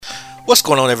What's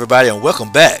going on, everybody, and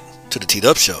welcome back to the Teed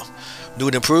Up Show. New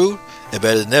and improved and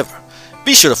better than ever.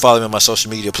 Be sure to follow me on my social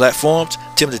media platforms,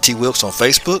 Timothy T. Wilkes on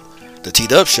Facebook, the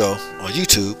Teed Up Show on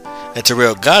YouTube, and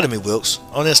Terrell Godemy Wilkes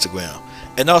on Instagram.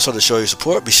 And also to show your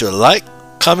support, be sure to like,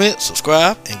 comment,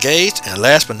 subscribe, engage, and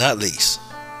last but not least,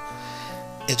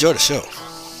 enjoy the show.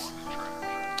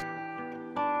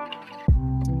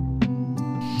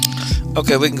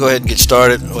 Okay, we can go ahead and get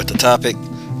started with the topic.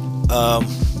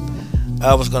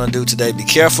 I was going to do today, be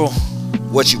careful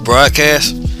what you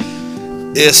broadcast.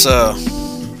 I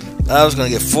was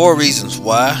going to give 4 reasons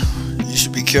why you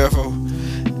should be careful.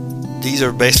 These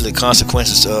are basically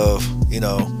consequences of, 3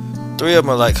 of them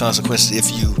are like consequences if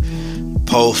you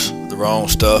post the wrong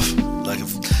stuff.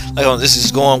 This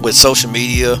is going with social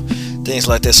media, things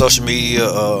like that. Social media,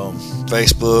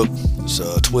 Facebook,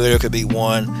 Twitter could be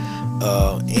one.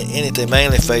 Anything,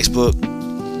 mainly Facebook.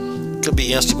 Could be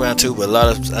Instagram too, but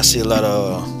I see a lot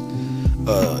of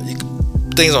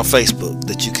things on Facebook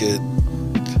that you could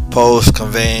post,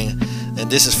 conveying, and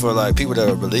this is for like people that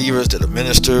are believers, that are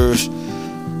ministers,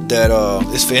 that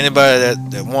it's for anybody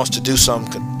that wants to do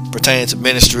something pertaining to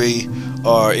ministry,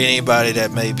 or anybody that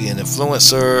may be an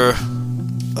influencer,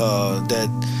 that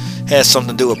has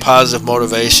something to do with positive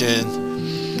motivation,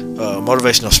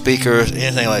 motivational speakers,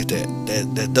 anything like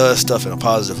that does stuff in a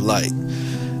positive light.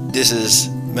 This is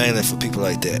mainly for people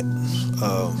like that.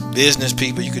 Business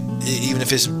people, you could, even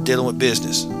if it's dealing with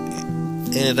business,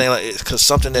 anything like it, because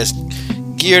something that's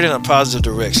geared in a positive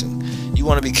direction. You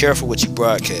want to be careful what you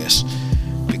broadcast,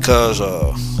 because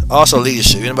also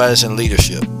leadership. Anybody that's in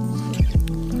leadership,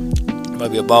 you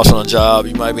might be a boss on a job,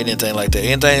 you might be anything like that.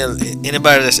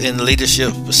 Anybody that's in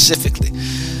leadership specifically,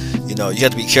 you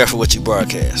have to be careful what you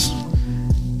broadcast.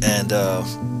 And a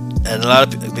lot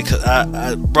of people, because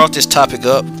I brought this topic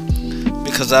up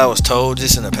because I was told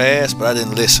this in the past, but I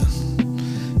didn't listen.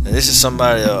 And this is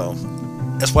somebody,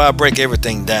 that's why I break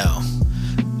everything down.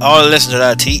 All the lessons that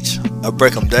I teach, I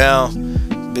break them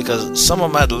down, because some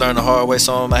of them I had to learn the hard way,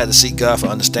 some of them I had to seek God for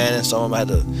understanding, some of them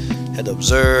I had to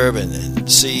observe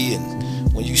and see.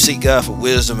 And when you seek God for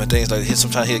wisdom and things like that,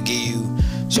 sometimes He'll give you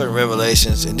certain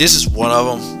revelations, and this is one of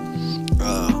them.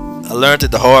 I learned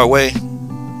it the hard way,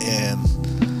 and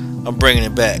I'm bringing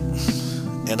it back.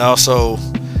 And also,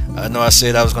 I know I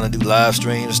said I was going to do live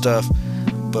streams and stuff,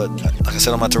 but like I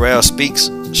said on my Terrell Speaks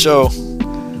show,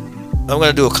 I'm going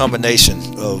to do a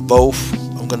combination of both.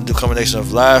 I'm going to do a combination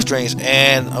of live streams,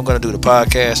 and I'm going to do the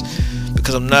podcast,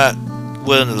 because I'm not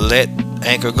willing to let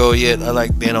Anchor go yet. I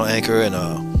like being on Anchor, and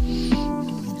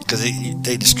because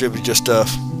they distribute your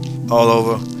stuff all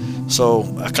over. So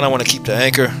I kind of want to keep the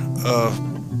Anchor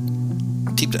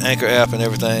app and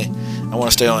everything. I want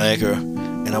to stay on Anchor,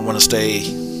 and I want to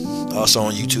stay also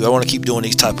on YouTube. I want to keep doing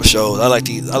these type of shows. I like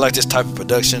this type of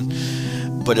production.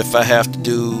 But if I have to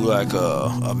do like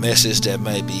a message that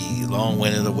may be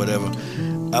long-winded or whatever,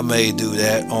 I may do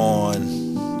that on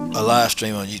a live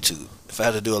stream on YouTube. If I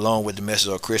have to do a long-winded message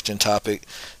or a Christian topic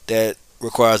that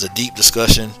requires a deep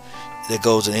discussion that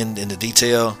goes into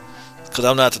detail, because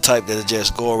I'm not the type that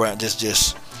just go around this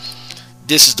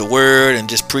is the word and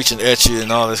just preaching at you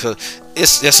and all this.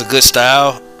 It's a good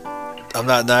style. I'm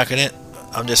not knocking it.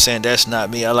 I'm just saying that's not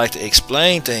me. I like to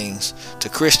explain things to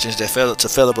Christians, to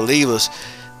fellow believers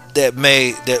that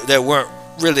weren't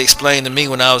really explained to me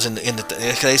when I was in the.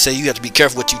 They say you have to be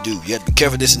careful what you do. You have to be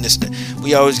careful this and this.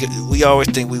 We always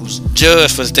think we was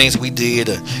judged for the things we did.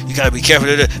 You gotta be careful.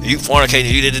 You fornicating.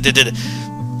 You did.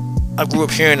 I grew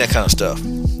up hearing that kind of stuff.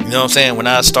 You know what I'm saying? When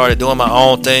I started doing my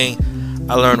own thing,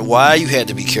 I learned why you had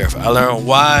to be careful. I learned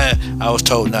why I was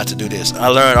told not to do this. I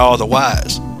learned all the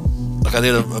whys. Like I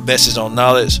did a message on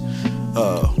knowledge,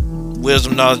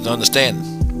 wisdom, knowledge, and understanding.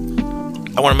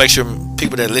 I want to make sure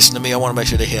people that listen to me, I want to make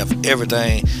sure they have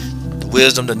everything, the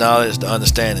wisdom, the knowledge, the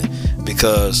understanding,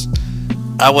 because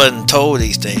I wasn't told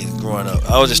these things growing up.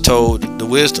 I was just told the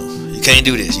wisdom. You can't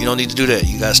do this. You don't need to do that.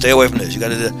 You got to stay away from this. You got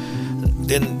to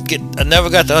I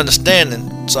never got the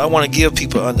understanding, so I want to give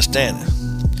people understanding.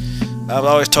 I've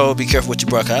always told, be careful what you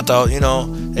broadcast. I thought,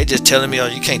 they just telling me,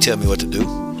 you can't tell me what to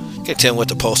do. You can't tell me what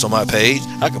to post on my page.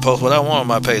 I can post what I want on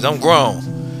my page. I'm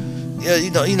grown. Yeah,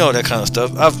 you know that kind of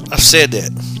stuff. I've said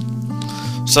that.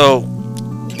 So,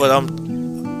 but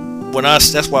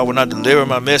that's why when I deliver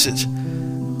my message,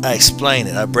 I explain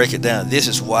it. I break it down. This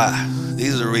is why.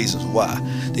 These are the reasons why.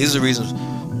 These are the reasons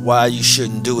why you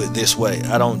shouldn't do it this way.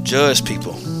 I don't judge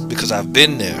people, because I've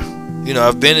been there.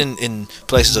 I've been in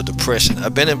places of depression.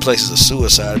 I've been in places of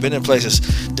suicide. I've been in places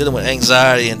dealing with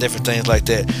anxiety and different things like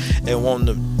that, and wanting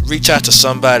to reach out to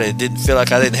somebody that didn't feel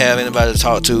like I didn't have anybody to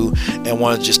talk to, and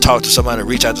want to just talk to somebody,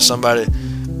 reach out to somebody.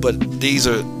 But these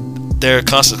are there are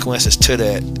consequences to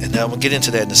that, and I'm gonna get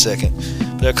into that in a second.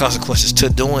 But there are consequences to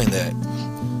doing that,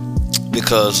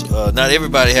 because not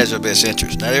everybody has your best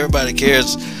interest. Not everybody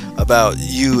cares about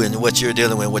you and what you're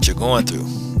dealing with, what you're going through.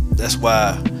 That's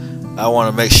why I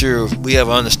want to make sure we have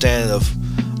an understanding of,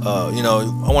 I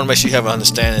want to make sure you have an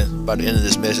understanding by the end of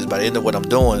this message, by the end of what I'm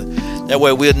doing. That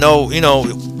way we'll know,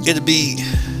 it'll be,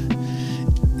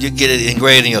 you get it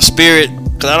engraved in your spirit.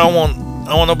 Because I don't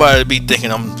want nobody to be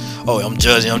thinking I'm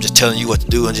judging, I'm just telling you what to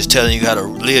do and just telling you how to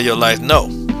live your life. No.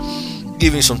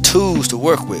 Giving you some tools to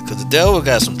work with, because the devil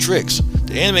got some tricks.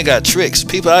 The enemy got tricks.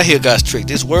 People out here got tricked.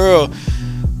 This world,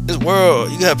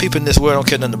 you got people in this world don't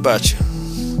care nothing about you.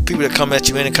 People that come at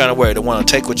you any kind of way, they want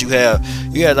to take what you have.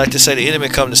 You got, like to say, the enemy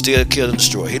come to steal, kill, and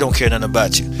destroy. He don't care nothing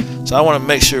about you. So I want to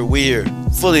make sure we're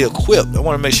fully equipped. I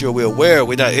want to make sure we're aware,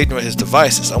 we're not ignorant of his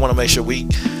devices. I want to make sure we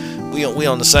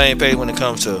on the same page when it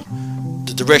comes to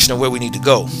the direction of where we need to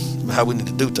go, how we need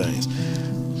to do things.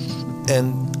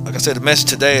 And like I said, the message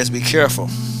today is be careful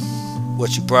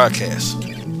what you broadcast.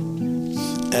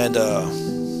 And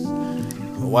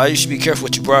why you should be careful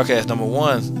what you broadcast, number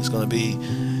one, is going to be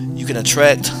you can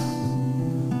attract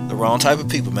the wrong type of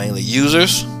people, mainly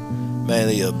users,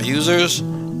 mainly abusers,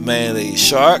 mainly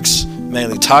sharks,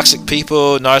 mainly toxic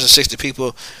people, narcissistic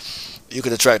people. You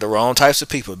can attract the wrong types of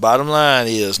people. Bottom line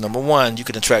is, number one, you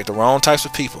can attract the wrong types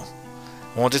of people.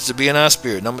 I want this to be in our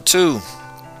spirit. Number two,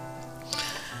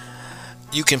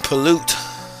 you can pollute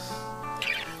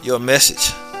your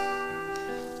message.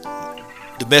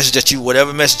 The message that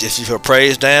whatever message, if you're a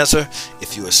praise dancer,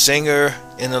 if you're a singer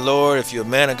in the Lord, if you're a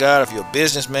man of God, if you're a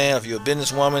businessman, if you're a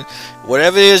businesswoman,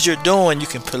 whatever it is you're doing, you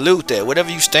can pollute that.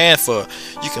 Whatever you stand for,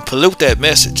 you can pollute that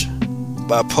message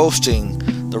by posting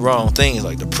the wrong things,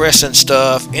 like depressing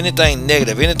stuff, anything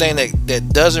negative, anything that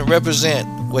doesn't represent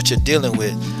what you're dealing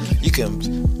with. You can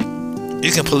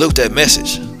pollute that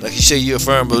message. Like you say, you're a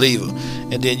firm believer,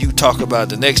 and then you talk about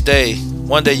the next day.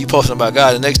 One day you posting about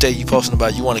God, the next day you posting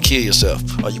about you want to kill yourself,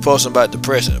 or you posting about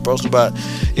depression, or posting about,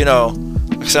 like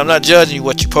I said, I'm not judging you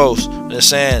what you post. I'm just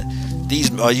saying you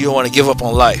don't want to give up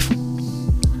on life.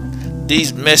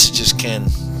 These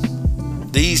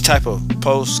type of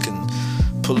posts can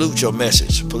pollute your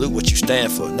message, pollute what you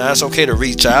stand for. Now it's okay to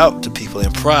reach out to people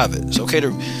in private. It's okay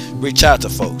to reach out to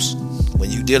folks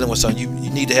when you're dealing with something. You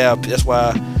need to have. That's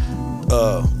why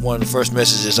one of the first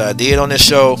messages I did on this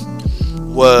show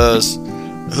was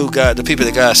the people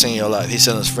that God sent in your life. He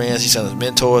sent us friends, he sent us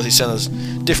mentors, he sent us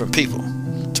different people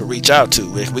to reach out to,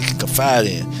 which we can confide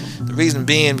in. The reason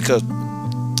being because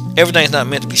everything's not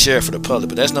meant to be shared for the public,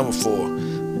 but that's number 4.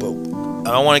 But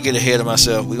I don't want to get ahead of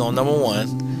myself. We're on number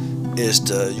 1 is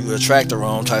you attract the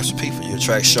wrong types of people. You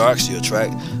attract sharks, you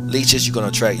attract leeches, you're going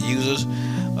to attract users.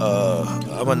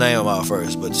 I'm going to name them out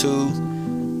first. But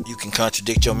 2, you can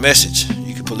contradict your message.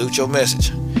 You can pollute your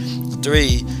message.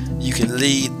 3, you can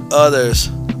lead others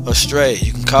astray.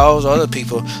 You can cause other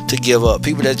people to give up.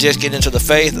 People that just get into the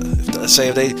faith,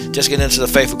 if they just get into the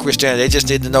faith of Christianity, they just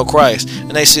need to know Christ,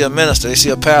 and they see a minister, they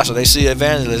see a pastor, they see an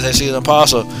evangelist, they see an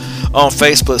apostle on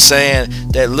Facebook saying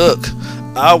that, look,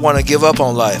 I want to give up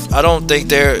on life. I don't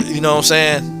think you know what I'm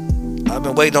saying? I've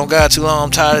been waiting on God too long.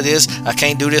 I'm tired of this. I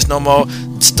can't do this no more.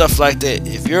 Stuff like that.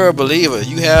 If you're a believer,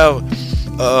 you have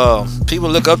people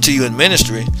look up to you in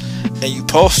ministry, and you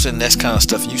posting that kind of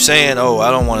stuff. You saying, oh,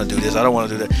 I don't want to do this, I don't want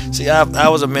to do that. See, I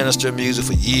was a minister of music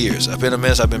for years. I've been a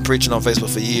minister, I've been preaching on Facebook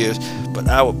for years. But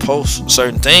I would post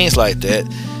certain things like that,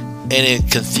 and it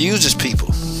confuses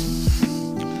people.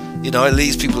 It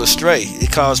leads people astray.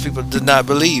 It causes people to not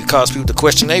believe. It causes people to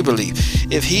question their belief.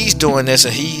 If he's doing this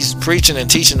and he's preaching and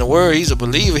teaching the word, he's a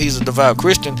believer, he's a devout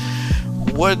Christian.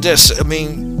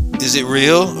 Is it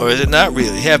real or is it not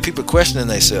real? You have people questioning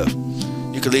themselves.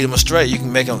 You can lead them astray. You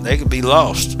can make them. They could be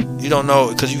lost. You don't know,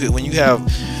 because when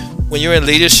you're in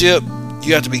leadership,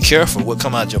 you have to be careful what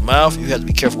come out your mouth. You have to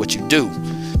be careful what you do,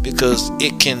 because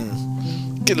it can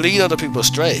lead other people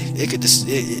astray.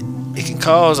 It can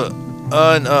cause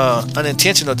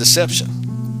unintentional deception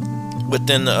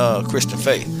within the Christian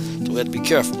faith. So we have to be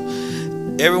careful.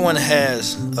 Everyone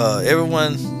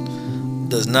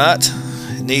does not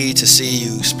need to see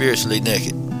you spiritually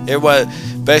naked. Everybody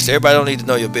don't need to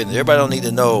know your business. Everybody don't need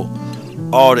to know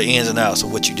all the ins and outs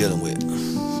of what you're dealing with.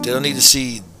 They don't need to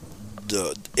see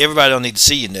everybody don't need to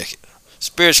see you naked,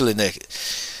 spiritually naked.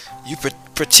 You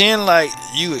pretend like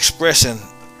you expressing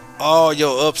all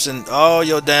your ups and all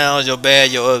your downs, your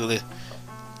bad, your ugly.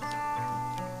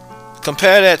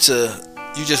 Compare that to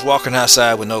you just walking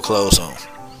outside with no clothes on.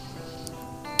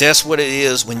 That's what it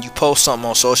is when you post something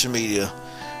on social media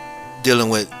dealing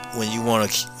with when you want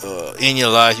to in your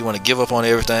life, you want to give up on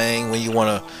everything, when you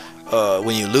want to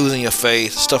when you're losing your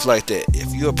faith, stuff like that.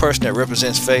 If you're a person that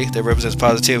represents faith, that represents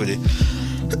positivity, you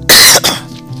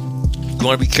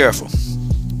want to be careful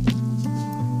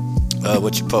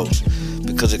what you post,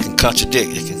 because it can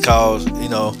contradict. It can cause,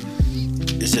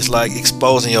 it's just like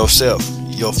exposing yourself,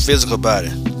 your physical body.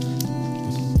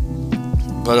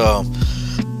 But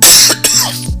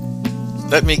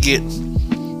let me get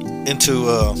into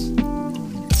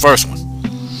the first one.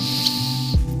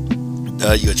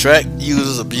 You attract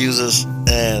users, abusers,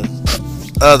 and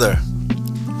other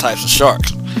types of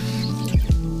sharks.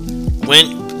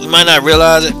 When we might not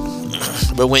realize it,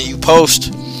 but when you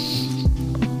post,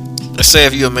 let's say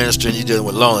if you're a minister and you're dealing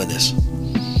with loneliness,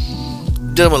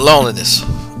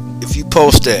 if you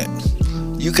post that,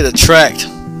 you could attract.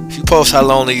 If you post how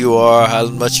lonely you are, how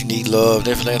much you need love,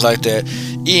 different things like that,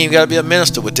 you ain't even gotta be a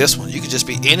minister with this one. You could just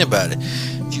be anybody.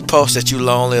 If you post that you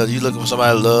lonely, or you looking for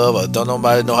somebody to love, or don't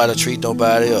nobody know how to treat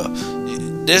nobody, or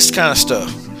this kind of stuff,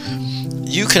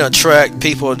 you can attract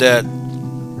people that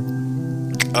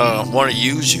want to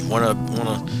use you.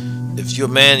 If you're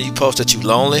a man and you post that you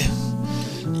lonely,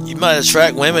 you might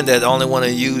attract women that only want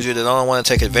to use you, that only want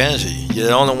to take advantage of you.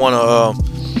 That only want to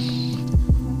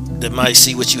that might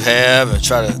see what you have and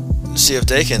try to see if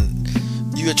they can.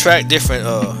 You attract different.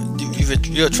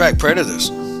 You attract predators.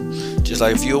 Just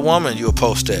like if you're a woman, you'll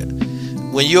post that.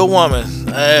 When you're a woman,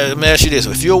 let me ask you this: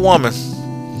 if you're a woman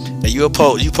and you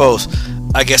post,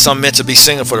 I guess I'm meant to be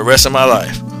single for the rest of my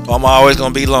life. Or I'm always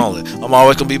gonna be lonely. I'm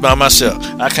always gonna be by myself.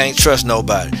 I can't trust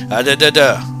nobody.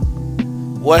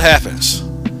 What happens?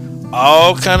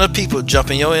 All kind of people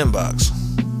jump in your inbox.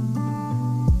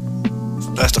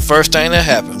 That's the first thing that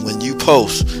happens when you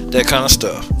post that kind of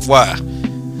stuff. Why?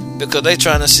 Because they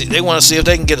want to see if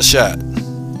they can get a shot.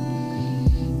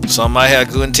 Some might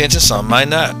have good intentions, some might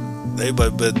not.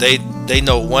 But they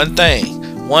know one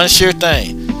thing, one sure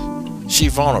thing. She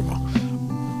vulnerable.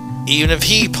 Even if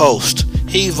he posts,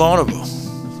 he vulnerable.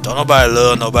 Don't nobody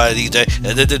love nobody these days.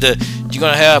 You're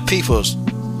gonna have you're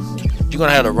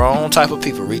gonna have the wrong type of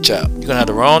people reach out. You're gonna have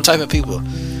the wrong type of people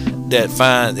that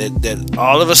find that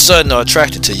all of a sudden are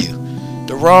attracted to you.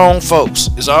 The wrong folks.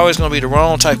 It's always gonna be the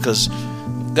wrong type, because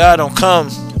God don't come.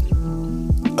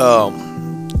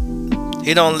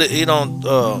 He don't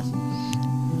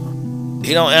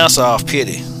answer off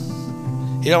pity.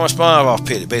 He don't respond off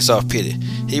pity, based off pity.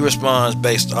 He responds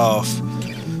based off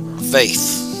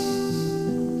faith.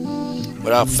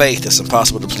 Without faith, it's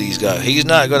impossible to please God. He's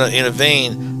not going to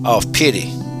intervene off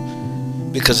pity,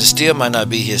 because it still might not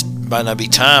be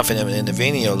time for him to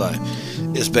intervene in your life.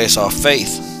 It's based off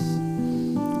faith.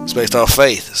 It's based off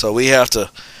faith. So we have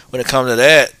to, when it comes to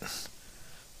that,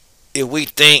 if we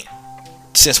think,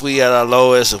 since we at our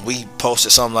lowest and we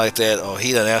posted something like that, or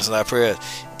he doesn't answer our prayers,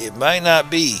 it might not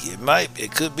be.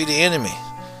 It could be the enemy.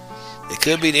 It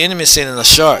could be the enemy sending a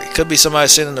shark. It could be somebody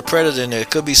sending a predator in there. It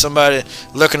could be somebody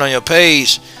lurking on your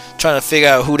page, trying to figure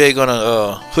out who they're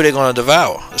gonna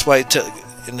devour. That's why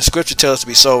in the scripture tells us to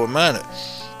be sober-minded,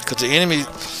 because the enemy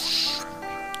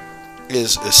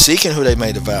is seeking who they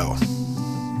may devour.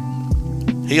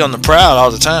 He on the prowl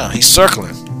all the time. He's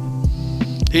circling.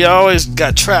 He always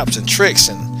got traps and tricks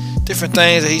and different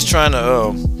things that he's trying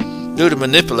to do to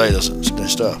manipulate us and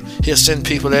stuff. He'll send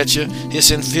people at you.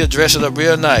 He'll dress it up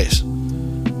real nice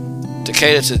to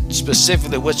cater to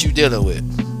specifically what you're dealing with.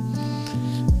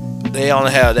 They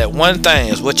only have that one thing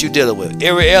is what you're dealing with.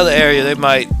 Every other area they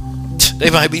might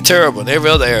be terrible. In every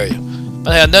other area,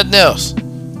 but they have nothing else.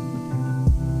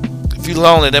 If you're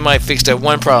lonely, they might fix that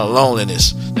one problem,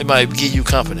 loneliness. They might give you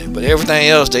company, but everything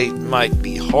else they might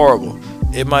be horrible.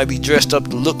 It might be dressed up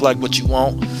to look like what you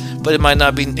want, but it might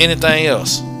not be anything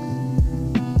else.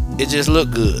 It just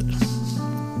look good.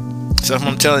 So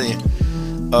I'm telling you,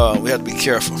 we have to be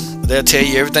careful. They'll tell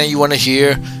you everything you want to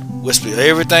hear, whisper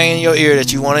everything in your ear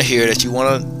that you want to hear, that you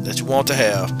want to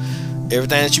have,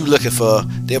 everything that you're looking for.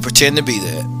 They'll pretend to be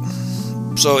that.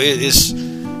 So it's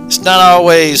not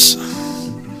always,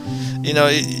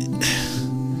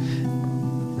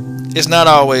 it's not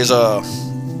always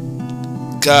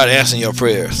God answering your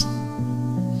prayers.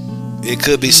 It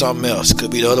could be something else. It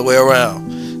could be the other way around.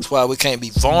 That's why we can't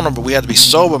be vulnerable. We have to be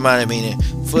sober-minded, meaning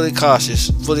fully conscious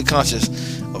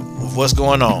of what's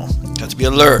going on. Have to be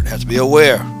alert. Have to be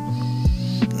aware.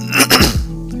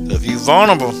 If you're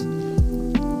vulnerable,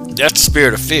 that's the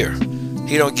spirit of fear.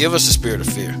 He don't give us the spirit of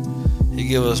fear. He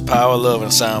gives us power, love,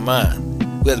 and a sound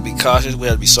mind. We have to be cautious. We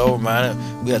have to be sober-minded.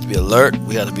 We have to be alert.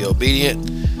 We have to be obedient.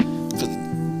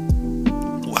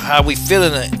 How we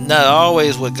feeling it, not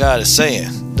always what God is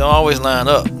saying. Don't always line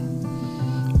up.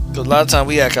 Because a lot of times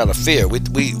we act out of fear. We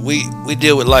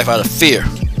deal with life out of fear.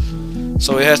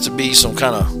 So it has to be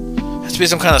has to be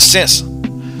some kind of sense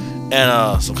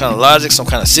and some kind of logic, some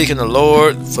kind of seeking the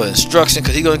Lord for instruction,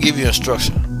 because He's going to give you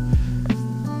instruction.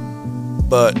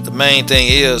 But the main thing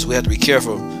is we have to be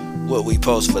careful what we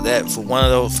post for that. This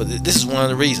is one of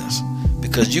the reasons,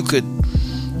 because you could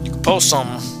post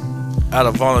something out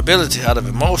of vulnerability, out of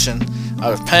emotion,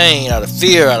 out of pain, out of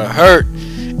fear, out of hurt,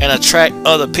 and attract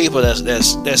other people that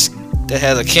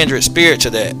has a kindred spirit to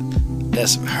that.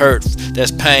 That's hurt,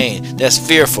 that's pain, that's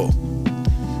fearful,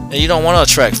 and you don't want to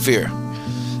attract fear,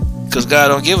 because God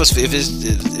don't give us fear. If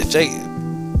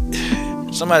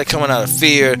somebody coming out of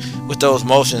fear with those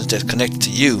emotions that's connected to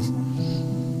you,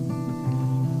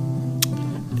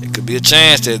 it could be a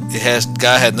chance that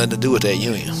God had nothing to do with that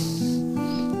union.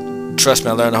 Trust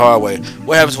me, I learned the hard way.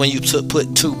 What happens when you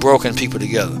put two broken people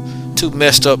together, two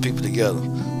messed up people together,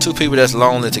 two people that's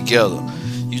lonely together?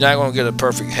 You're not going to get a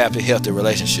perfect, happy, healthy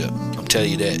relationship. I'm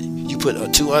telling you that. You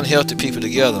put two unhealthy people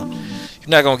together, you're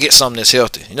not going to get something that's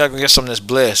healthy. You're not going to get something that's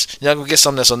blessed. You're not going to get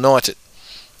something that's anointed.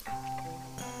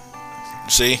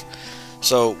 See?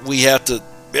 So we have to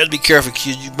be careful,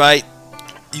 because you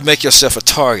make yourself a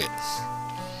target.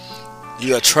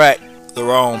 You attract the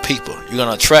wrong people. You're going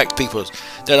to attract people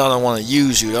that don't want to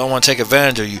use you, they don't want to take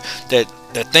advantage of you, that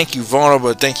think you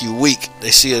vulnerable, think you weak.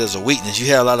 They see it as a weakness. You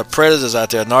have a lot of predators out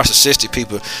there, narcissistic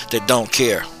people that don't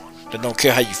care. They don't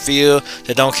care how you feel.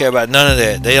 They don't care about none of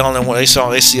that. They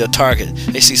see a target.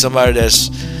 They see somebody that's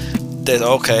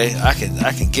okay. I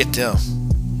can get them.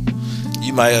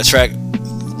 You might attract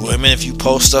women if you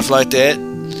post stuff like that.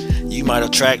 You might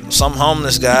attract some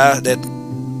homeless guy that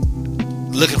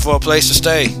looking for a place to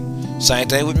stay. Same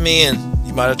thing with men.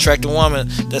 You might attract a woman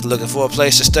that's looking for a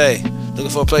place to stay, looking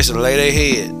for a place to lay their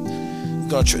head.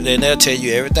 Then they'll tell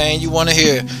you everything you want to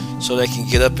hear, so they can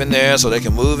get up in there, so they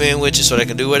can move in with you, so they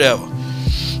can do whatever.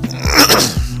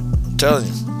 I'm telling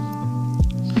you.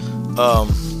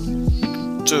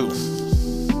 2,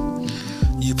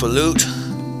 you pollute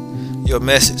your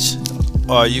message,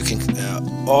 or you can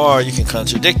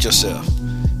contradict yourself.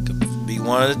 Could be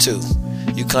one of the two.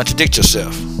 You contradict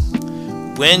yourself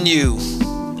when you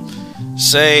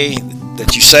say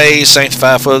that you saved,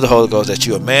 sanctified, full of the Holy Ghost, that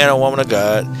you're a man or woman of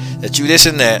God, that you this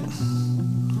and that,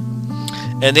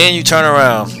 and then you turn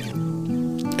around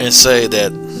and say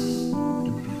that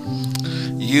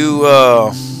you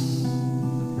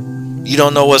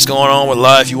don't know what's going on with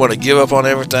life, you want to give up on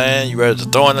everything, you're ready to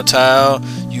throw in the towel,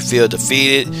 you feel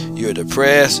defeated, you're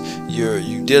depressed, you're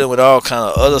dealing with all kind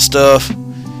of other stuff.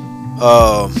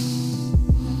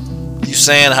 You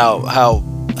saying how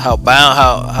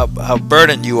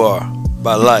burdened you are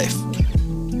by life,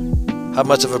 how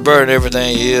much of a burden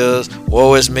everything is,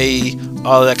 woe is me,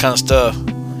 all of that kind of stuff,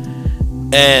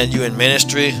 and you in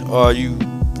ministry, or you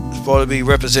supposed to be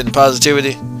representing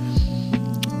positivity.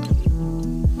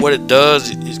 What it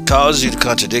does, it causes you to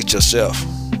contradict yourself,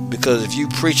 because if you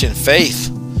preach in faith,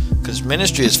 because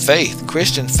ministry is faith,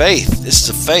 Christian faith, this is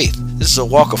a faith, this is a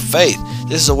walk of faith,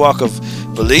 this is a walk of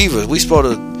believers. We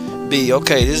supposed to be,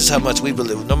 okay, this is how much we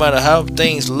believe. No matter how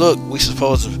things look, we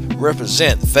supposed to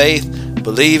represent faith,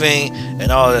 believing,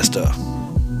 and all that stuff.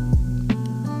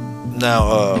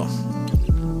 Now,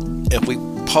 if we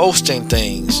posting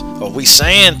things, or we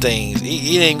saying things, it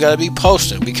ain't gotta be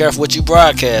posting. Be careful what you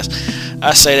broadcast.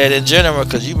 I say that in general,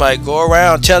 because you might go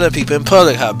around telling people in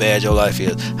public how bad your life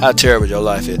is, how terrible your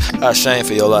life is, how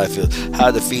shameful your life is,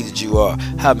 how defeated you are,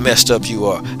 how messed up you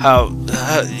are, how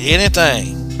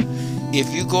anything. If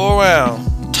you go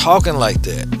around talking like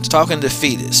that, talking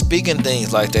defeated, speaking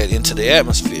things like that into the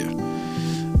atmosphere,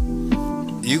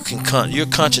 you're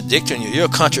contradicting. You're a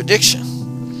contradiction.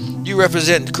 You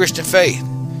represent Christian faith.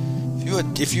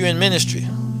 If you're in ministry,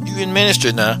 you in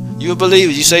ministry now. You're a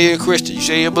believer. You say you're a Christian. You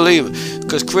say you're a believer.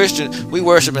 Because Christian, we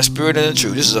worship in spirit and in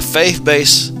truth. This is a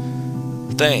faith-based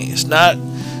thing. It's not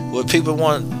what people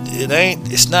want.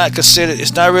 It's not considered.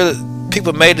 It's not really.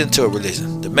 People made it into a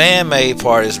religion. The man-made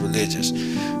part is religious.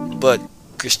 But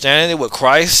Christianity, what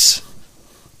Christ,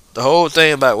 the whole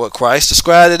thing about what Christ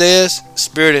described it as,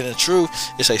 spirit and in truth,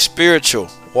 it's a spiritual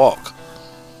walk.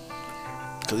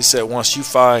 Because he said once you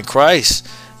find Christ,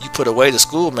 you put away the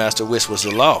schoolmaster, which was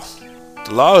the law.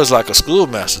 The law is like a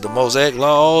schoolmaster. The Mosaic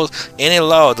laws, any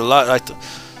law, the law, like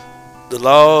the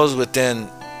laws within,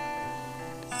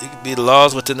 it could be the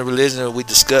laws within the religion that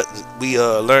we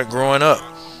learned growing up.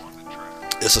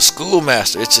 It's a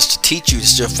schoolmaster. It's just to teach you.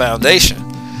 It's your foundation.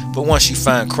 But once you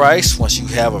find Christ, once you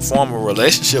have a formal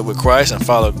relationship with Christ and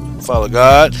follow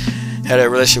God, have that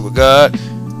relationship with God,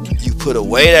 you put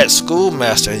away that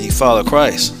schoolmaster and you follow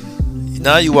Christ.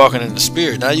 Now you're walking in the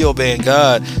spirit. Now you're obeying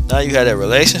God. Now you have that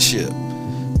relationship.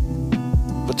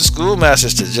 But the schoolmaster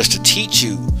is just to teach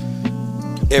you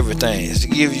everything. It's to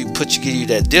give you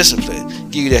that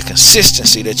discipline, give you that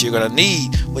consistency that you're gonna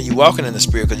need when you're walking in the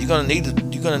Spirit. Because you're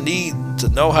gonna need to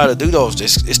know how to do those.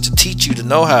 It's to teach you to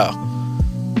know how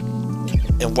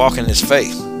and walk in this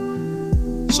faith.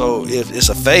 So if it's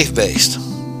a faith based,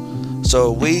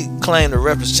 so we claim to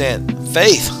represent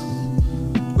faith.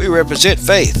 We represent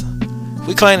faith.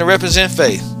 We claim to represent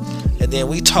faith, and then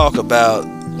we talk about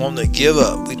wanting to give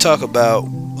up. We talk about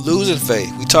losing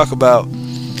faith. We talk about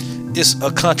it's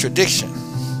a contradiction.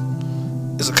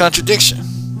 It's a contradiction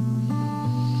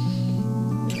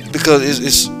because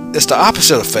it's the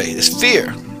opposite of faith. It's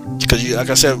fear. Because like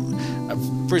I said,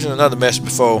 I'm preaching another message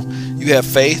before. You have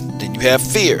faith, then you have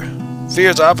fear.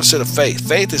 Fear is the opposite of faith.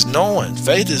 Faith is knowing.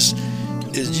 Faith is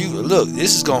you look.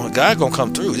 God gonna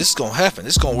come through. This is gonna happen.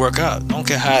 This is gonna work out. I don't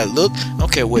care how it look. I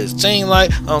don't care what it seems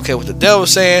like. I don't care what the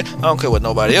devil's saying. I don't care what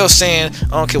nobody else saying. I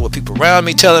don't care what people around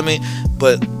me telling me.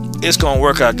 But it's gonna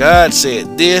work out. God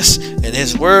said this, and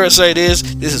His word say this.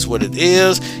 This is what it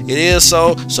is. It is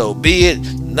so. So be it.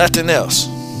 Nothing else.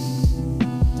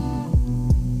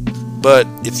 But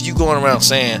if you going around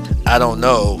saying, I don't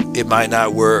know, it might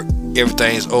not work,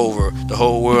 everything's over, the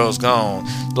whole world's gone,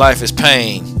 life is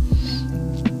pain,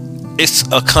 it's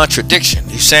a contradiction.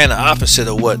 You're saying the opposite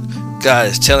of what God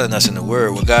is telling us in the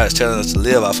Word, what God is telling us to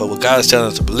live off of, what God is telling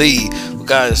us to believe, what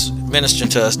God is ministering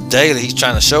to us daily. He's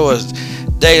trying to show us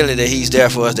daily that He's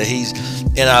there for us, that He's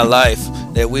in our life,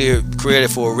 that we're created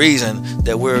for a reason,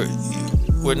 that we're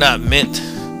not meant.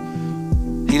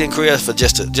 He didn't create us for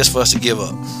just for us to give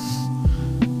up.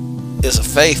 It's a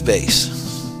faith base,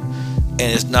 and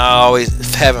it's not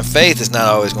always having faith. Is not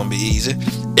always going to be easy.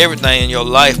 Everything in your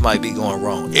life might be going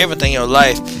wrong. Everything in your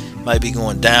life might be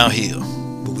going downhill.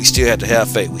 But we still have to have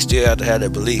faith. We still have to have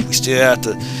that belief. We still have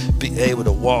to be able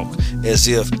to walk as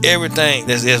if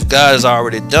God has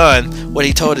already done what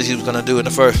He told us He was going to do in the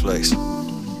first place.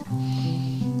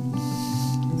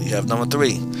 You have number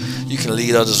 3. You can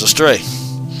lead others astray.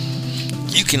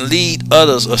 You can lead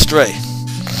others astray.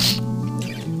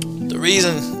 The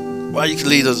reason why you can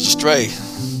lead others astray,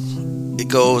 it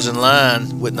goes in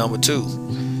line with number 2.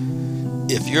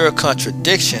 If you're a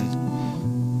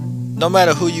contradiction, no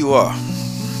matter who you are,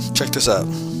 check this out.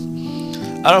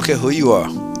 I don't care who you are.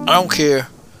 I don't care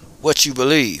what you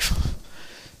believe.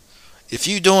 If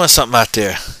you doing something out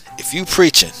there, if you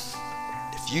preaching,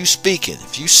 if you speaking,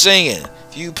 if you singing,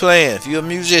 if you playing, if you're a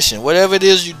musician, whatever it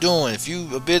is you're doing, if you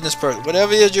a business person,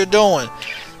 whatever it is you're doing,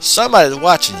 somebody's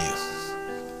watching you.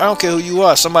 I don't care who you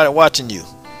are, somebody watching you.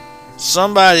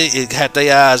 Somebody had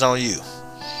their eyes on you.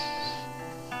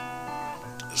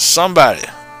 Somebody.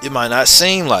 It might not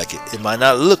seem like it. It might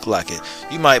not look like it.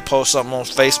 You might post something on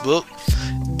Facebook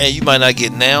and you might not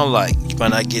get now like. You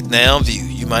might not get now view.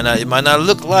 It might not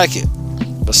look like it.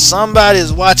 But somebody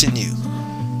is watching you.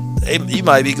 You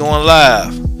might be going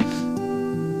live.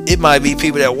 It might be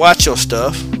people that watch your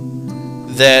stuff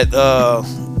that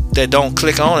don't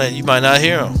click on it. You might not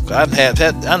hear them. I done had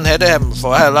that happen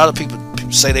before. I had a lot of people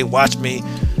say they watch me.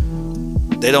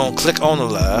 They don't click on the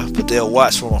live, but they'll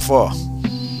watch from afar.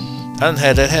 I done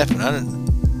had that happen.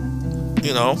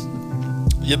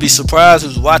 You'll be surprised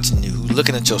who's watching you, who's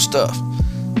looking at your stuff.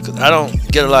 Because I don't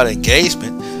get a lot of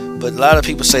engagement, but a lot of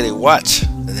people say they watch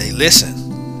and they listen.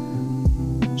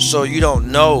 So you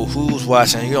don't know who's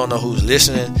watching, you don't know who's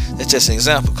listening. That's just an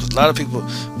example. Because a lot of people,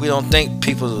 we don't think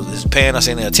people is paying us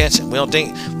any attention. We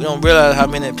don't realize how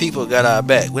many people got our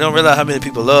back. We don't realize how many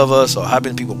people love us, or how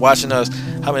many people watching us,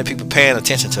 how many people paying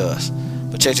attention to us.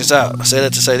 But check this out. I say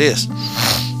that to say this.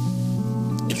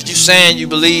 If you saying you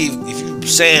believe, if you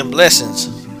saying blessings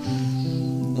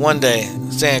one day,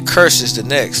 saying curses the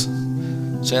next,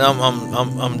 saying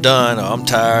I'm done, or I'm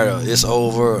tired, or it's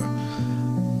over,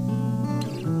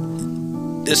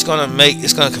 it's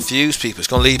gonna confuse people. It's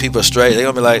gonna lead people astray.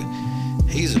 They're gonna be like,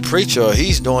 he's a preacher, or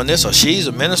he's doing this, or she's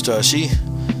a minister, or she's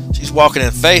walking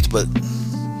in faith, but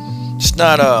it's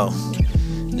not.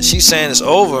 She's saying it's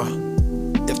over.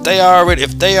 If they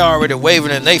already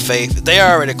wavering in their faith, if they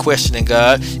already questioning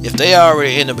God, if they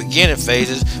already in the beginning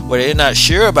phases where they're not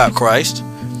sure about Christ,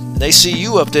 and they see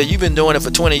you up there, you've been doing it for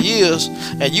 20 years,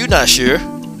 and you're not sure.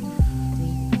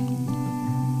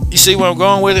 You see where I'm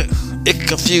going with it? It can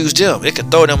confuse them. It can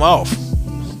throw them off.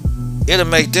 It'll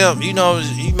make them, you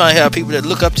might have people that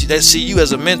look up to you, that see you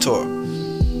as a mentor.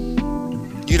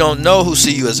 You don't know who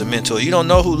see you as a mentor. You don't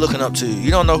know who looking up to you. You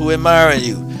don't know who admiring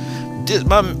you.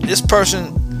 This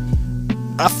person,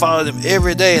 I follow them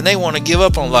every day, and they want to give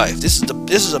up on life. This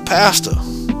is a pastor,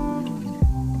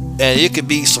 and it could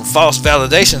be some false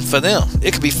validation for them.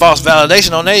 It could be false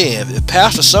validation on their end. If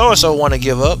Pastor so and so want to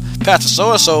give up, Pastor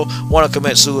so and so want to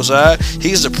commit suicide.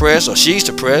 He's depressed or she's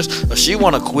depressed or she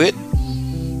want to quit.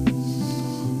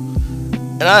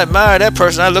 And I admire that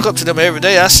person. I look up to them every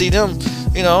day. I see them,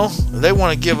 they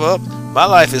want to give up. My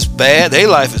life is bad. Their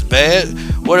life is bad.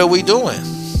 What are we doing?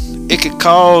 It can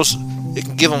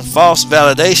give them false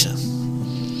validation,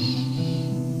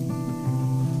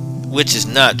 which is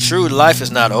not true. Life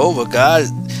is not over. God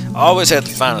always has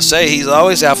the final say. He's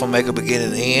always Alpha, Omega,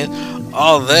 beginning and end.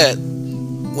 All that.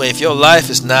 When if your life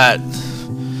is not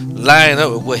lining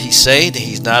up with what He said, then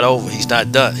He's not over. He's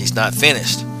not done. He's not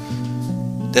finished.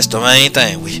 That's the main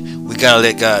thing. We gotta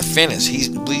let God finish.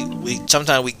 We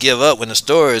sometimes we give up when the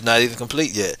story is not even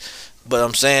complete yet. But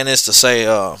I'm saying this to say,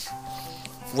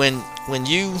 when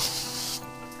you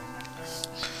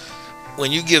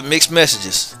give mixed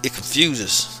messages, it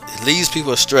confuses. It leads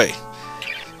people astray.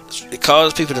 It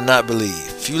causes people to not believe.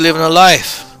 If you live in a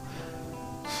life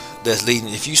that's leading,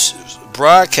 if you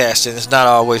broadcasting, it's not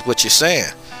always what you're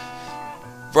saying.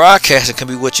 Broadcasting can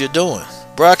be what you're doing.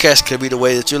 Broadcasting can be the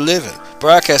way that you're living.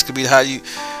 Broadcast could be how you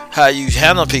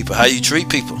handle people, how you treat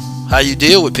people, how you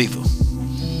deal with people.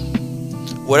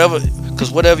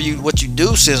 Because what you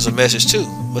do sends a message too.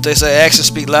 What they say, actions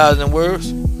speak louder than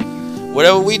words.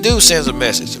 Whatever we do sends a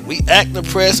message. We act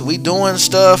depressed, we doing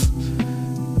stuff,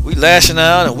 we lashing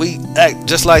out, and we act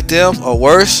just like them or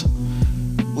worse.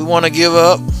 We want to give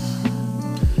up.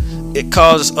 It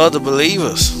causes other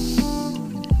believers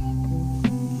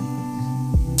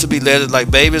to be led like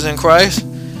babies in Christ.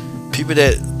 People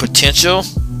that potential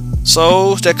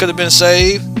souls that could have been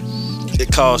saved,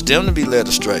 it caused them to be led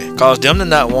astray. It caused them to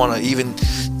not want to even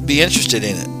be interested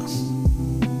in it.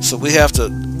 So we have to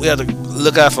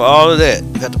look out for all of that.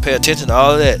 We have to pay attention to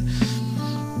all of that.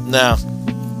 Now,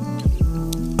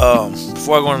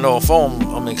 before I go on the phone, I'm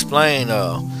gonna explain,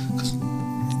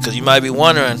 because you might be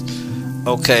wondering,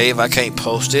 okay, if I can't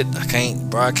post it, I can't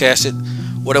broadcast it,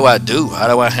 what do I do? How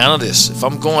do I handle this? If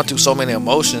I'm going through so many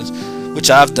emotions, which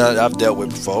I've dealt with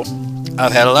before,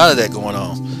 I've had a lot of that going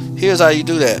on. Here's how you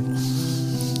do that.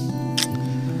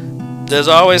 There's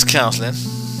always counseling.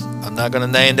 I'm not gonna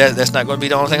name that. That's not gonna be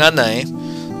the only thing I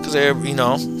name, because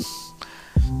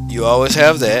you always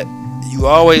have that. You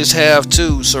always have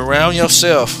to surround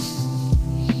yourself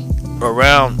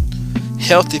around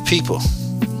healthy people.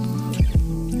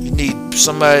 You need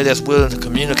somebody that's willing to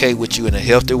communicate with you in a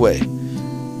healthy way.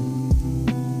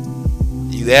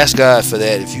 You ask God for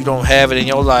that. If you don't have it in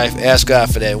your life, ask God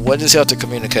for that. What is healthy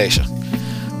communication?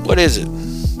 What is it?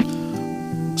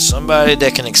 Somebody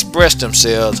that can express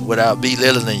themselves without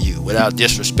belittling you, without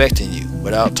disrespecting you,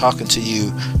 without talking to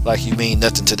you like you mean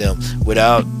nothing to them,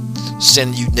 without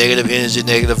sending you negative energy,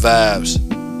 negative vibes.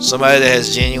 Somebody that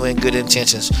has genuine good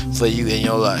intentions for you in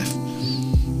your life.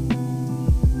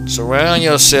 Surround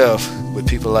yourself with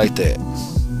people like that.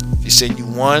 If you send you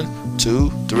 1,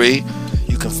 2, 3,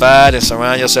 you confide and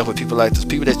surround yourself with people like this.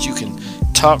 People that you can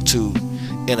talk to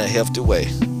in a healthy way,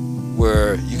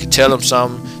 where you can tell them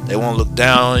something, they won't look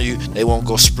down on you, they won't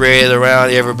go spread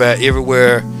around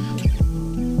everywhere.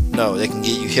 No, they can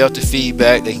give you healthy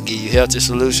feedback, they can give you healthy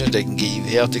solutions, they can give you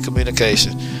healthy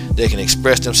communication. They can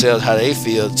express themselves how they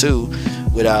feel too,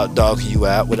 without dogging you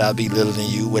out, without belittling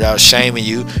you, without shaming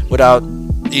you, without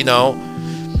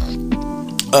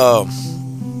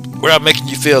without making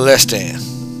you feel less than.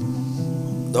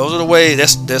 Those are the ways.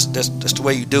 That's the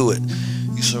way you do it.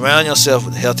 You surround yourself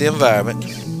with a healthy environment.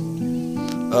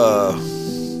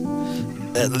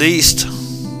 At least,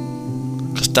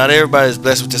 because not everybody is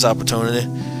blessed with this opportunity.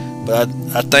 But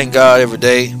I thank God every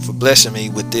day for blessing me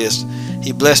with this.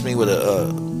 He blessed me with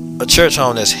a church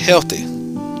home that's healthy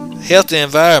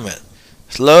environment.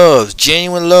 It's love,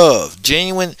 genuine,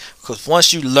 because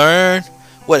once you learn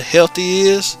what healthy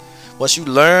is, once you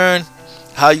learn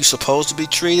how you're supposed to be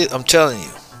treated, I'm telling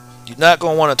you, you're not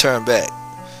going to want to turn back.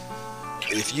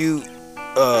 If you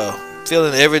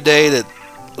feeling every day that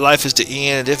life is the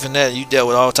end and different that, you dealt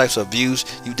with all types of abuse,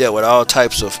 you dealt with all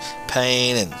types of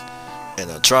pain and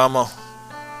trauma,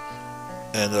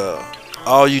 and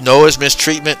all you know is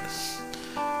mistreatment,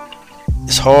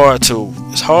 it's hard to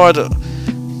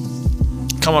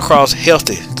come across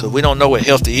healthy, because we don't know what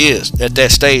healthy is at that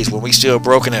stage when we still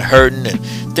broken and hurting and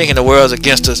thinking the world's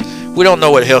against us. We don't know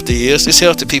what healthy is. It's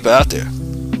healthy people out there.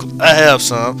 I have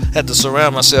some. I had to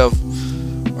surround myself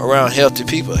around healthy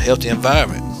people, healthy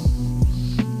environment.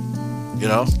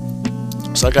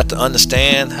 So I got to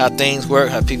understand how things work,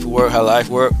 how people work, how life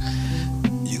works.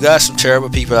 You got some terrible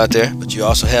people out there, but you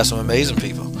also have some amazing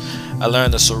people. I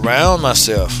learned to surround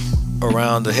myself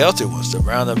around the healthy ones,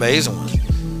 around the amazing ones.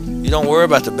 You don't worry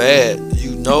about the bad.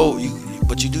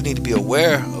 But you do need to be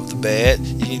aware of the bad.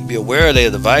 You need to be aware of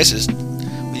their devices.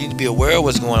 You You need to be aware of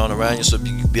what's going on around you, so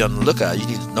you can be on the lookout. You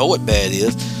need to know what bad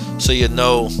is, so you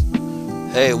know,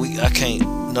 hey, I can't.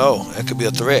 No, that could be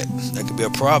a threat. That could be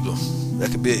a problem. That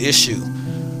could be an issue.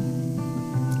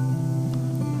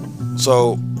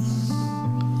 So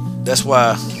that's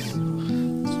why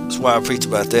I preach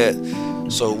about that,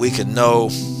 so we can know,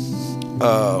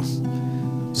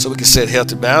 so we can set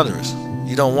healthy boundaries.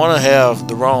 You don't want to have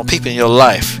the wrong people in your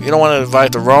life. You don't want to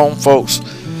invite the wrong folks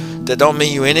that don't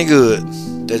mean you any good,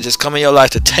 that just come in your life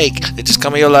to take, that just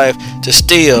come in your life to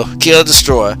steal, kill,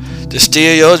 destroy, to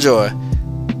steal your joy,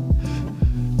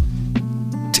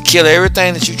 to kill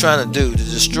everything that you're trying to do, to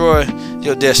destroy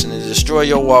your destiny, to destroy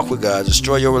your walk with God,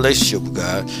 destroy your relationship with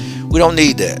God. We don't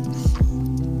need that.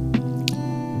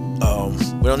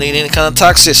 We don't need any kind of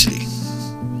toxicity.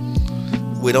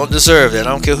 We don't deserve that.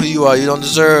 I don't care who you are. You don't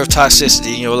deserve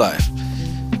toxicity in your life.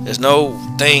 There's no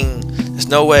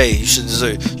way you should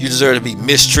deserve. You deserve to be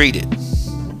mistreated.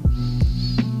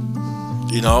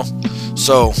 You know.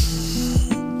 So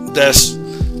that's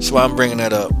why I'm bringing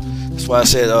that up. That's why I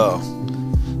said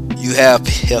you have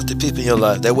healthy people in your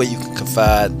life. That way you can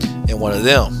confide in one of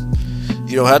them.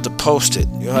 You don't have to post it.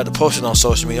 You don't have to post it on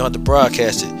social media. You don't have to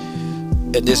broadcast it.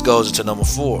 And this goes into number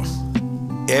 4.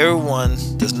 Everyone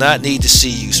does not need to see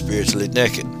you spiritually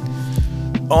naked.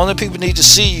 Only people need to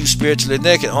see you spiritually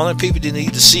naked. Only people that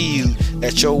need to see you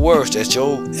at your worst, at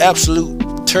your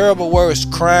absolute terrible worst,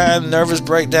 crying, nervous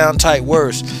breakdown type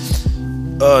worst.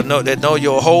 That know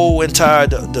your whole entire,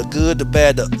 the good, the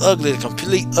bad, the ugly, the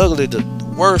complete ugly, the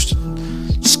worst,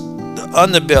 the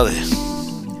underbelly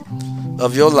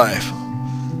of your life.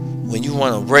 When you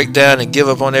want to break down and give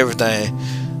up on everything,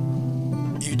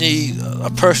 you need a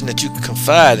person that you can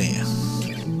confide in.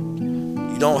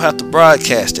 You don't have to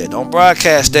broadcast that. Don't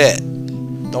broadcast that.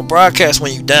 Don't broadcast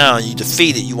when you're down, you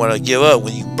defeated, you want to give up,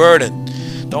 when you burdened.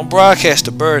 Don't broadcast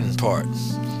the burden part.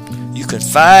 You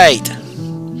confide.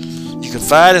 You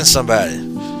confide in somebody.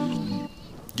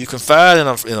 You confide in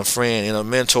a friend, in a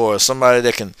mentor, somebody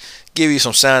that can give you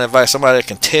some sound advice, somebody that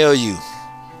can tell you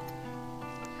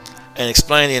and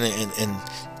explain it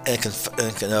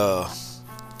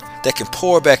that can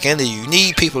pour back into you. You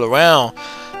need people around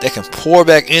that can pour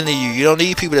back into you. You don't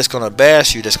need people that's going to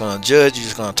bash you, that's going to judge you,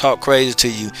 that's going to talk crazy to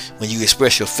you when you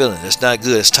express your feelings. That's not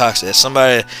good. It's toxic. That's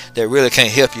somebody that really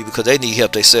can't help you because they need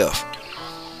help themselves.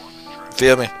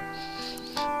 Feel me?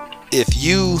 If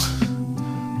you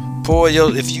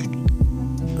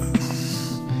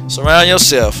surround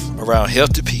yourself around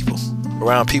healthy people,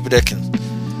 around people that can,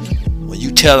 when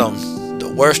you tell them the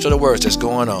worst of the worst that's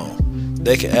going on,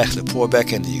 they can actually pour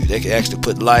back into you. They can actually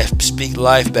speak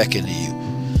life back into you,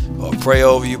 or pray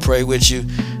over you, pray with you.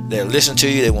 They'll listen to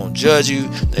you. They won't judge you.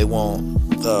 They won't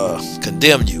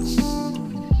condemn you.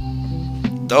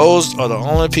 Those are the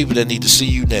only people that need to see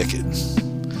you naked.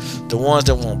 The ones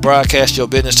that won't broadcast your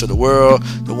business to the world.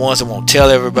 The ones that won't tell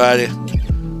everybody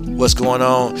what's going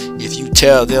on. If you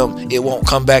tell them, it won't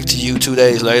come back to you 2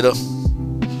 days later.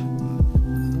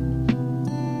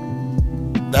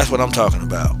 That's what I'm talking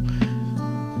about.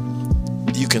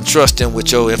 You can trust them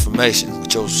with your information,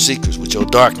 with your secrets, with your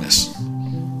darkness.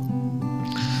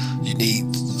 You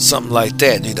need something like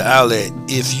that. You need an outlet.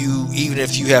 Even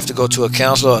if you have to go to a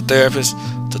counselor or a therapist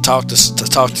to talk to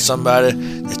somebody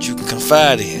that you can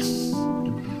confide in,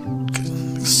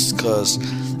 because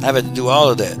I've had to do all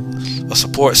of that, a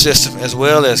support system as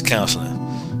well as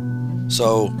counseling.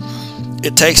 So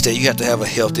it takes that. You have to have a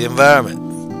healthy environment.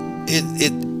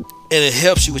 It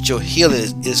helps you with your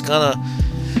healing. It's gonna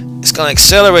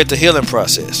accelerate the healing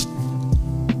process.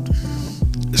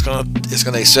 It's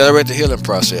gonna accelerate the healing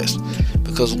process,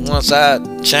 because once I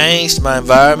changed my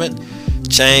environment,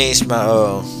 changed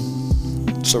my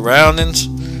surroundings,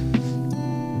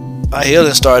 my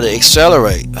healing started to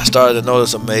accelerate. I started to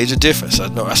notice a major difference.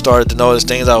 I started to notice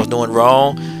things I was doing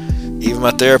wrong. Even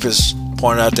my therapist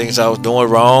pointed out things I was doing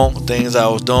wrong, things I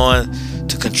was doing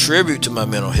to contribute to my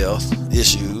mental health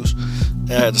issues.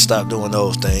 I had to stop doing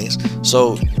those things.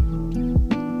 So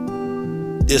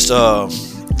it's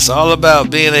all about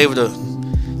being able to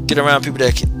get around people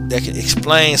that can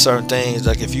explain certain things.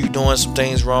 Like if you're doing some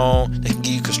things wrong, they can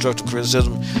give you constructive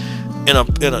criticism in a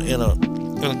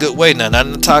good way, not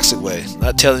in a toxic way.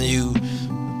 Not telling you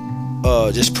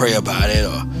just pray about it,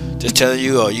 or just telling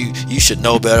you, you should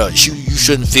know better. You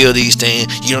shouldn't feel these things.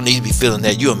 You don't need to be feeling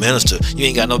that. You're a minister. You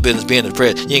ain't got no business being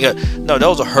depressed. No,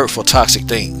 those are hurtful, toxic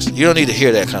things. You don't need to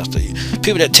hear that kind of stuff.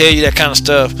 People that tell you that kind of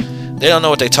stuff, they don't know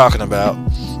what they're talking about.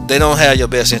 They don't have your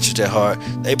best interest at heart.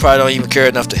 They probably don't even care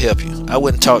enough to help you. I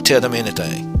wouldn't tell them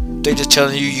anything. They just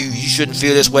telling you you shouldn't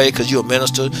feel this way because you're a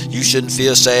minister. You shouldn't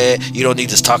feel sad. You don't need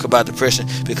to talk about depression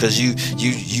because you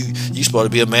supposed to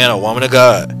be a man or woman of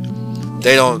God.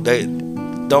 They don't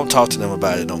talk to them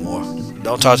about it no more.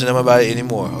 Don't talk to them about it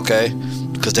anymore, okay?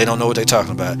 Because they don't know what they're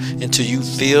talking about. Until you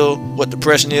feel what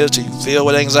depression is, until you feel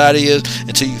what anxiety is,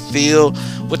 until you feel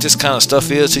what this kind of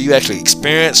stuff is, until you actually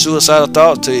experience suicidal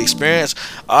thoughts, until you experience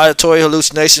auditory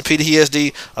hallucinations,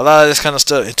 PTSD, a lot of this kind of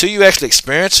stuff. Until you actually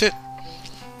experience it,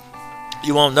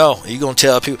 you won't know. You're going to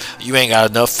tell people you ain't got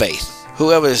enough faith.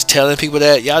 Whoever is telling people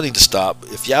that, y'all need to stop.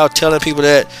 If y'all telling people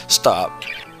that, stop.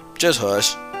 Just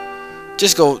hush.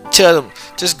 Just go tell them.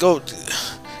 Just go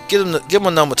give them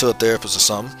a number to a therapist or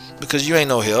something, because you ain't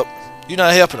no help. You're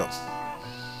not helping them.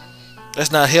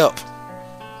 That's not help.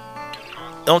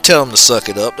 Don't tell them to suck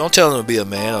it up. Don't tell them to be a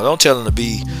man, or don't tell them to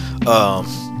be oh,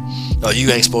 you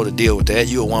ain't supposed to deal with that.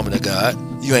 You a woman of God.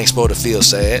 You ain't supposed to feel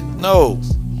sad. No.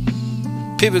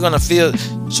 People are gonna feel.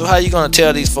 So how you gonna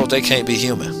tell these folks they can't be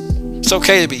human? It's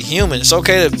okay to be human. It's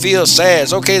okay to feel sad.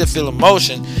 It's okay to feel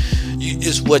emotion.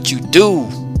 It's what you do.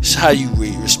 It's how you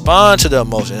respond to the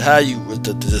emotion. How you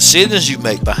the decisions you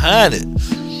make behind it.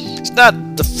 It's not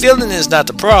the feeling is not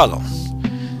the problem.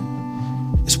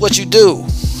 It's what you do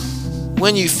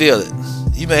when you feel it.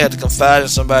 You may have to confide in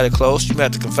somebody close. You may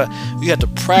have to confide. You have to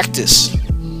practice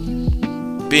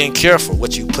being careful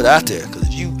what you put out there. Because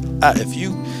if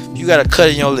you got a cut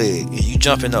in your leg and you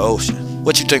jump in the ocean,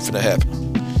 what you think finna happen?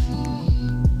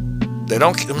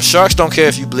 Them sharks don't care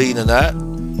if you bleeding or not.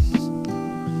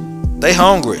 They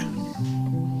hungry.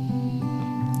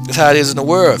 That's how it is in the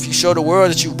world. If you show the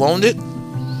world that you want it,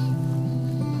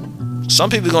 some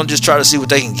people are gonna just try to see what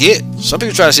they can get. Some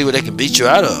people try to see what they can beat you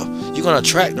out of. You're gonna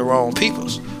attract the wrong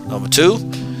peoples. Number two,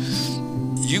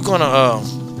 you're gonna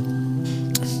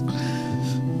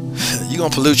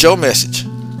pollute your message.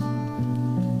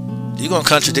 You're gonna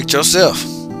contradict yourself.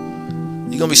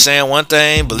 You're gonna be saying one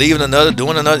thing, believing another,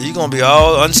 doing another. You're gonna be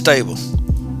all unstable.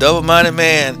 Double-minded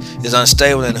man is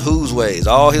unstable in whose ways?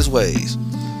 All his ways.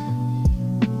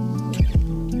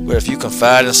 But if you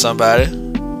confide in somebody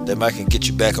that might can get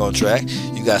you back on track,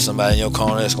 you got somebody in your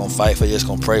corner that's gonna fight for you, that's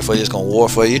gonna pray for you, that's gonna war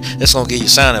for you, that's gonna give you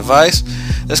sound advice,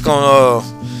 that's gonna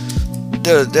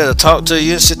they'll talk to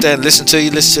you, sit there and listen to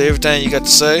everything you got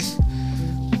to say,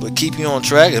 but keep you on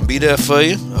track and be there for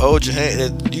you, hold your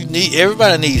hand.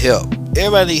 Everybody need help.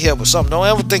 Everybody need help with something. Don't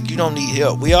ever think you don't need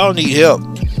help. We all need help.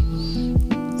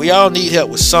 We all need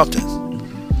help with something.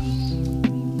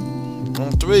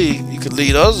 On three, you can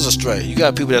lead others astray. You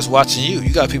got people that's watching you.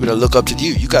 You got people that look up to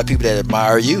you. You got people that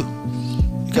admire you.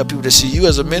 You got people that see you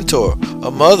as a mentor, a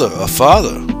mother, a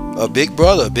father, a big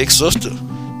brother, a big sister.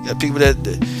 You got people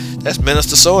that's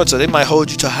minister so and so. They might hold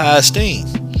you to high esteem.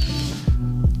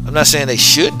 I'm not saying they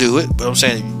should do it, but I'm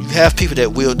saying you have people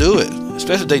that will do it.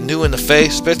 Especially if they new in the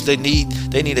faith, especially if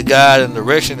they need a guide and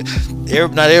direction.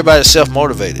 Not everybody is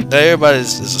self-motivated. Not everybody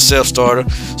is a self-starter.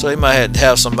 So they might have to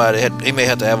have somebody. They may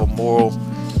have to have a moral.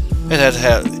 They have to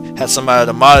have somebody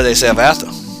to model themselves after.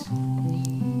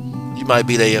 You might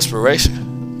be their inspiration,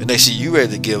 and they see you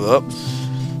ready to give up.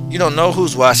 You don't know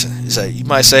who's watching. You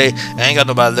might say, "I ain't got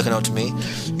nobody looking up to me."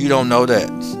 You don't know that.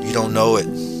 You don't know it.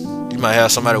 You might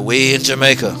have somebody way in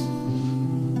Jamaica.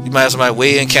 You might have somebody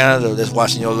way in Canada that's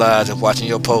watching your lives, that's watching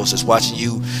your posts, that's watching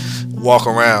you walk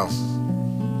around.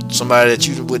 Somebody that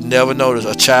you would never notice,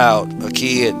 a child, a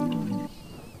kid.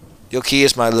 Your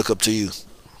kids might look up to you.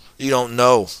 You don't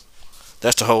know.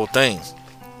 That's the whole thing.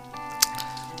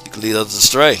 You can lead others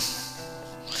astray.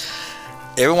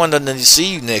 Everyone doesn't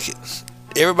see you naked.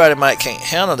 Everybody might can't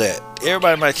handle that.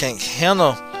 Everybody might can't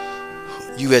handle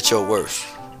you at your worst.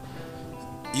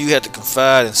 You have to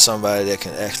confide in somebody that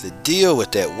can actually deal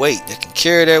with that weight, that can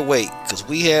carry that weight. Because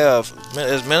we have,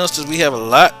 as ministers, we have a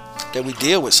lot that we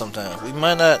deal with sometimes.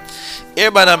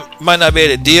 Everybody might not be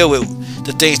able to deal with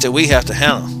the things that we have to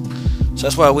handle. So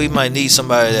that's why we might need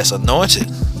somebody that's anointed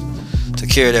to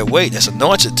carry that weight, that's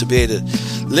anointed to be able to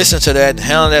listen to that and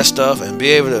handle that stuff and be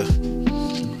able to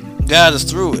guide us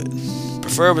through it.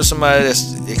 Preferably somebody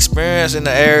that's experienced in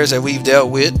the areas that we've dealt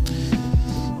with.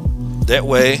 That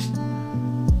way,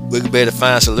 we can be able to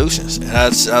find solutions. And I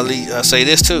say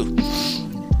this too.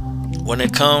 When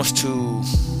it comes to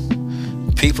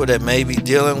people that may be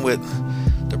dealing with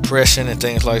depression and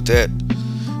things like that,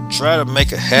 try to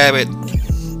make a habit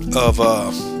of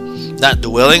not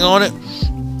dwelling on it.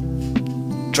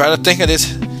 Try to think of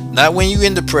this not when you're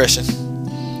in depression,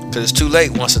 because it's too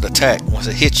late once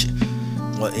it hits you.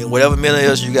 Whatever mental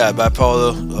illness you got,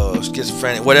 bipolar,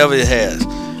 schizophrenic, whatever it has.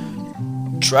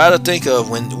 Try to think of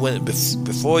when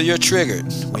before you're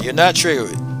triggered. When you're not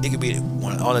triggered, it could be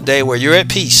on a day where you're at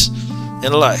peace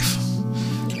in life.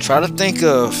 try to think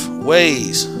of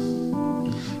ways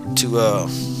to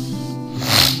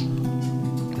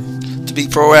be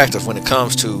proactive when it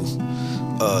comes to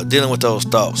dealing with those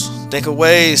thoughts. Think of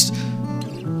ways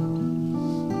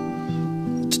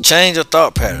to change your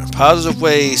thought pattern, positive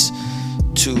ways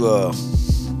to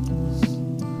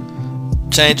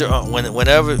change your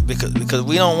whenever, because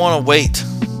we don't want to wait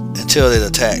until it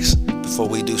attacks before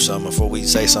we do something, before we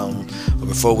say something, or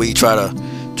before we try to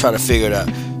figure it out.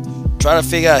 Try to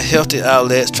figure out healthy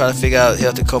outlets. Try to figure out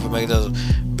healthy coping mechanisms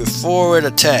before it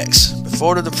attacks,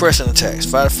 before the depression attacks.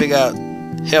 Try to figure out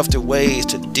healthy ways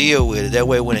to deal with it. That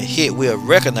way, when it hit, we'll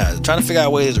recognize it. Trying to figure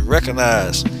out ways to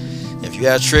recognize. If you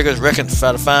have triggers, try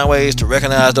to find ways to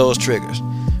recognize those triggers.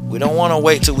 We don't want to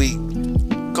wait till we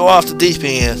go off the deep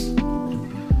end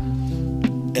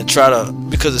and try to,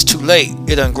 because it's too late,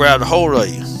 it done grabbed a hold of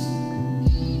you.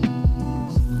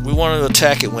 We want to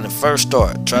attack it when it first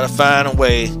starts. Try to find a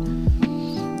way,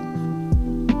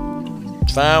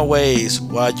 find ways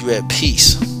while you're at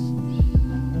peace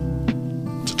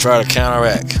to try to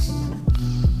counteract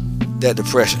that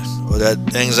depression or that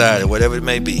anxiety, whatever it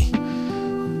may be,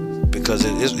 because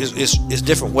it's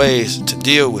different ways to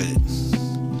deal with it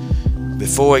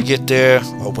before it get there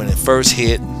or when it first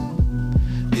hit.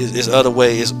 It's other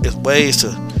ways. It's ways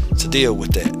to deal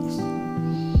with that.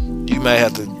 You may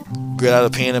have to get out a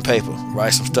pen and paper,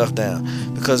 write some stuff down,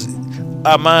 because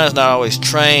our mind's not always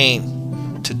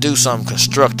trained to do something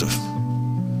constructive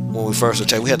when we first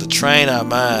attack. We have to train our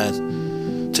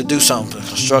mind to do something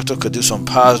constructive, could do something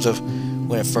positive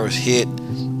when it first hit.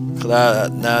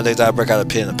 Nowadays I break out a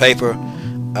pen and paper,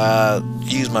 I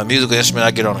use my musical instrument,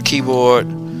 I get on a keyboard,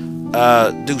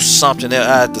 do something else.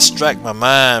 I distract my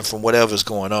mind from whatever's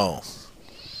going on.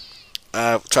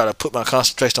 I try to put my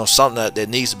concentration on something that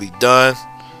needs to be done,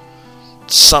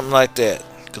 something like that.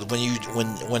 Because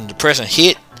when depression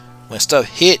hit, when stuff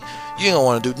hit, you ain't gonna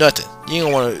want to do nothing. You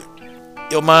ain't gonna want to.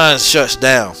 Your mind shuts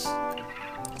down.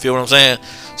 Feel what I'm saying?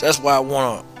 So that's why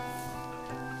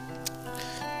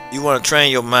you want to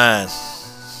train your mind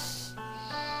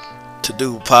to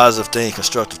do positive things,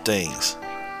 constructive things.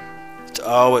 To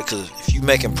always, because if you're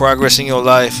making progress in your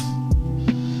life,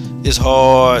 it's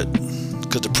hard.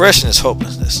 Because depression is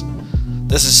hopelessness.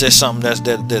 This is just something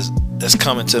that's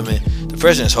coming to me.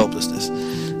 Depression is hopelessness,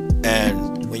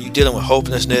 and when you're dealing with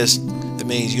hopelessness, it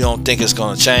means you don't think it's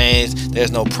going to change.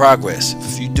 There's no progress.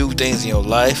 If you do things in your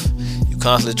life, you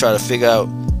constantly try to figure out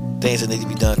things that need to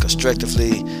be done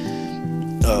constructively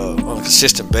on a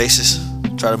consistent basis.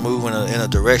 Try to move in a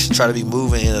direction. Try to be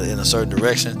moving in a certain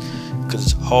direction, because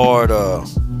it's hard.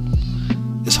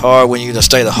 It's hard when you're in a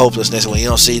state of hopelessness, when you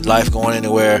don't see life going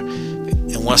anywhere.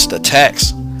 And once it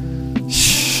attacks,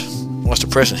 once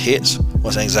depression hits,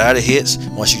 once anxiety hits,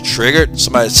 once you triggered,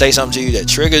 somebody say something to you that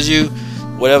triggers you,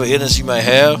 whatever illness you may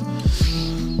have,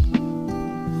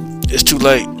 it's too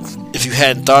late. If you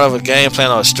hadn't thought of a game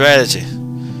plan or a strategy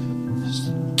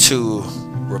to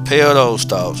repel those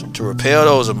thoughts, to repel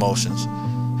those emotions,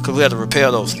 because we have to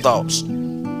repel those thoughts.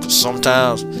 Because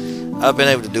sometimes I've been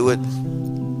able to do it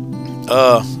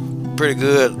pretty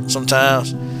good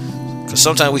sometimes, because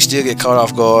sometimes we still get caught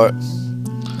off guard,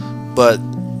 but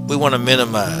we want to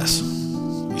minimize.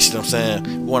 You see what I'm saying?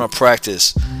 We want to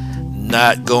practice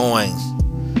not going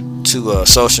to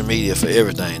social media for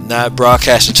everything, not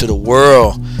broadcasting to the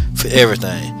world for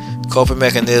everything. Coping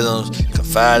mechanisms,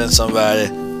 confide in somebody.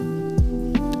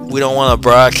 We don't want to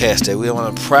broadcast that. We don't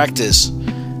want to practice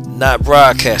not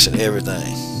broadcasting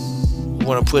everything. We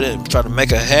want to try to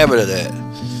make a habit of that.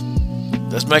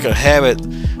 Let's make a habit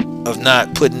of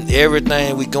not putting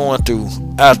everything we going through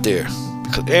out there,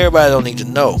 because everybody don't need to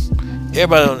know.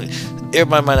 Everybody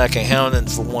might not can handle it.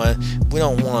 For one, we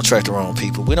don't want to attract the wrong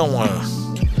people. We don't want to.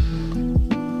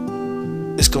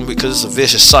 It's gonna be, because it's a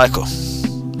vicious cycle.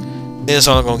 Then it's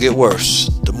only gonna get worse.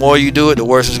 The more you do it, the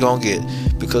worse it's gonna get.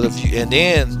 Because if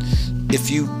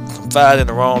you confide in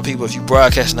the wrong people, if you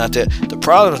broadcasting out there, the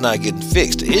problem is not getting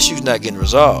fixed. The issue is not getting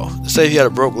resolved. Let's say if you had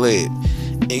a broke leg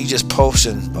and you just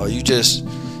posting, or you just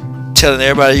telling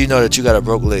everybody you know that you got a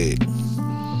broke leg.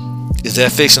 Is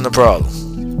that fixing the problem?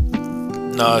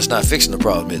 No, it's not fixing the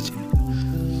problem, is it?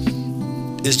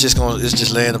 It's just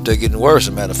laying up there getting worse, as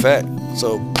a matter of fact.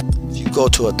 So if you go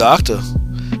to a doctor,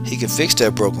 he can fix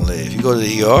that broken leg. If you go to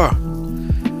the ER,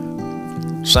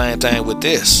 same thing with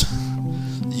this.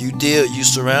 You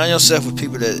surround yourself with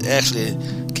people that actually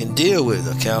can deal with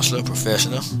it. A counselor, a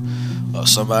professional, or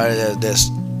somebody that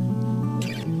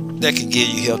can give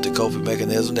you healthy coping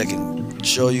mechanism, that can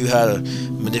show you how to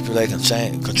manipulate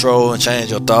and control and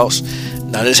change your thoughts.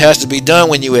 Now, this has to be done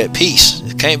when you're at peace.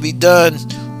 It can't be done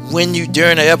when you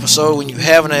during the episode, when you're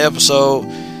having an episode.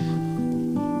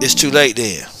 it's too late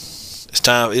then. It's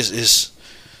time. It's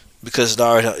because you're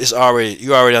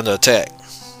already under attack.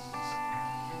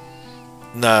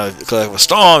 Now, because if a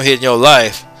storm hit your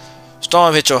life,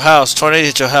 storm hit your house, tornado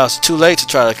hit your house, it's too late to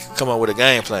try to come up with a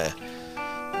game plan.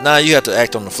 Now you have to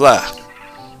act on the fly.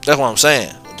 That's what I'm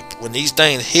saying. When these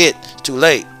things hit, it's too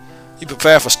late. You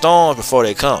prepare for storms before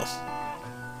they come.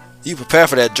 You prepare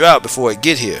for that drought before it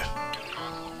get here.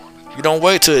 You don't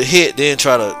wait till it hit, then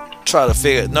try to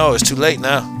figure it. No, it's too late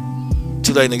now.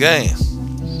 Too late in the game.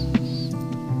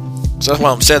 So that's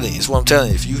what I'm telling you. That's what I'm telling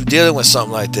you. If you're dealing with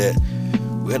something like that,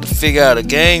 we have to figure out a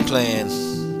game plan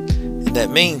in that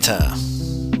meantime.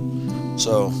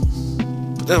 So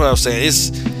that's what I'm saying.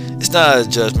 It's not a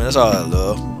judgment. That's all I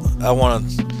love. I want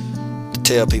to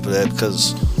tell people that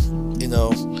because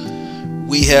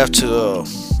we have to.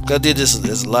 I did this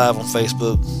as live on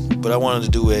Facebook, but I wanted to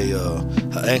do a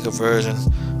anchor version,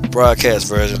 a broadcast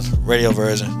version, radio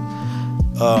version,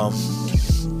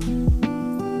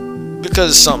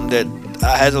 because it's something that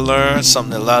I had to learn,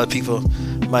 something that a lot of people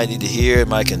might need to hear. You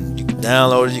can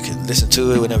download it, you can listen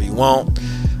to it whenever you want,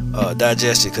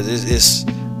 digest it, because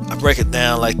I break it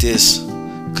down like this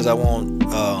because I want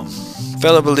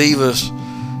fellow believers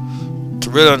to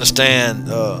really understand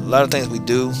a lot of things we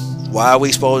do. Why are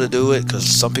we supposed to do it? Because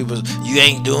some people, you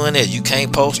ain't doing it. You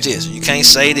can't post this. You can't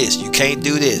say this. You can't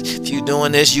do this. If you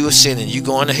doing this, you are sinning. You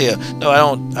going to hell. No, I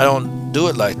don't do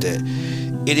it like that.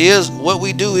 It is what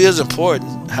we do is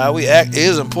important. How we act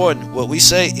is important. What we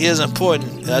say is important.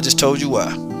 And I just told you why.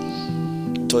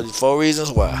 I told you 4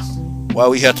 reasons why. Why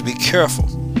we have to be careful.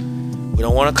 We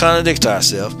don't want to contradict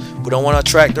ourselves. We don't want to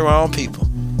attract the wrong people.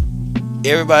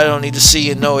 Everybody don't need to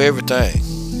see and know everything.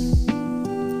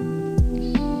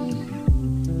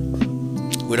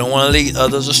 We don't want to lead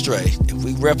others astray. If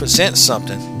we represent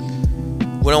something,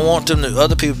 we don't want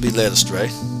other people to be led astray.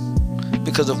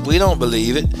 Because if we don't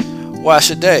believe it, why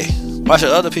should they? Why should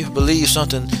other people believe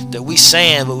something that we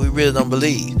saying but we really don't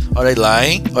believe? Are they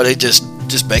lying? Are they just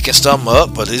making something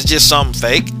up? Or is it just something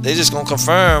fake? They just gonna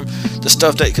confirm the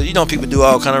stuff that, because people do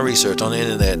all kind of research on the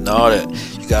internet and all that.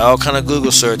 You got all kind of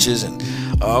Google searches and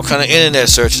all kind of internet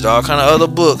searches, all kind of other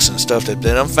books and stuff that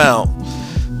they done found.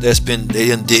 They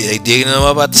digging them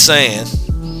up out the sand,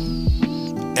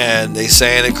 and they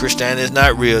saying that Christianity is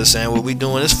not real, saying what we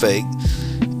doing is fake.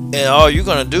 And all you're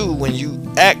gonna do when you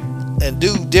act and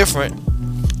do different,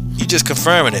 you just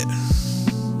confirming it.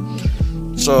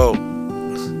 So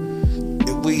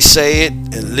if we say it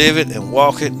and live it and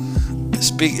walk it and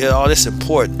speak it, all this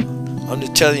important. I'm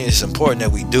just telling you, it's important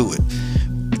that we do it.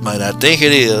 You might not think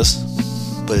it is,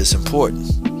 but it's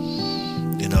important.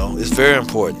 It's very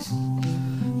important.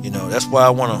 That's why I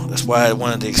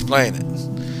wanted to explain it,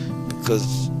 because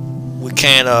we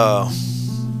can't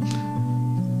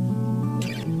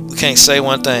say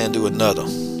one thing and do another.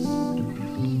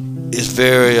 It's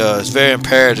very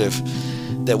imperative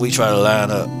that we try to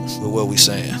line up with what we're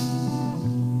saying.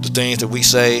 The things that we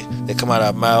say that come out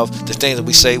of our mouth, the things that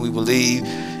we say we believe,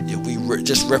 if we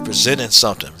just representing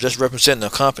something, just representing a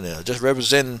company, just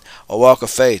representing a walk of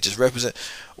faith, just represent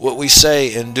what we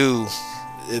say and do.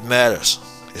 It matters.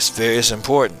 It's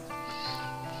important,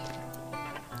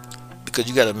 because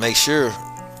you got to make sure,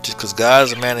 just because God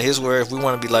is a man of his word, if we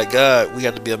want to be like God, we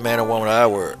have to be a man or woman of our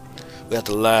word. We have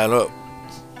to line up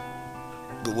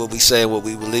with what we say, what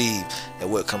we believe, and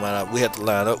what come out of. We have to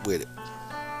line up with it,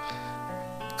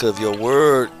 because if your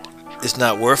word is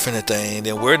not worth anything,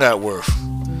 then we're not worth.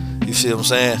 You see what I'm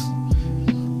saying?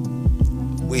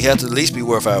 We have to at least be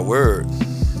worth our word.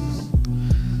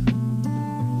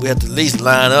 We have to at least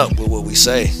line up with what we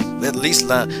say. We have to at least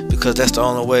line, because that's the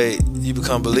only way you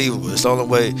become believable. It's the only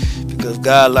way, because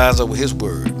God lines up with his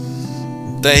word.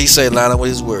 Then he say line up with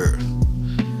his word.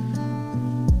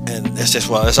 And that's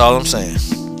all I'm saying.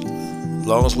 As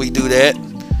long as we do that,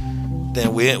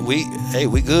 then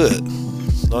we good.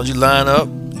 As long as you line up,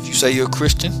 if you say you're a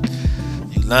Christian,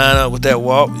 you line up with that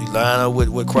walk, you line up with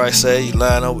what Christ say, you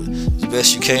line up as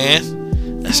best you can.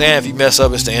 I'm saying if you mess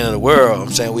up, it's the end of the world.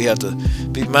 I'm saying we have to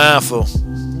be mindful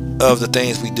of the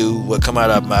things we do, what come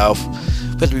out of our mouth.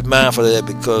 We have to be mindful of that,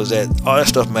 because all that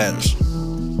stuff matters.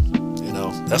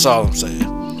 That's all I'm saying.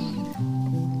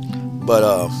 But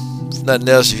if nothing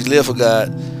else, if you live for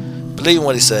God, believe in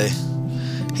what he say,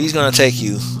 he's gonna take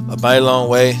you a mighty long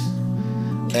way.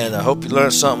 And I hope you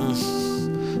learned something.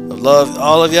 I love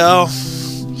all of y'all.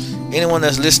 Anyone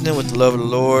that's listening, with the love of the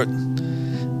Lord.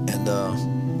 And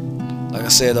like I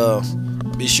said,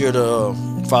 be sure to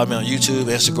follow me on YouTube,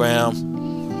 Instagram,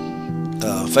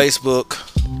 Facebook,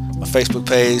 my Facebook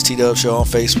page, T-Dub Show on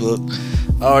Facebook.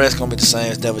 All that's going to be the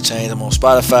same. It's never changed. I'm on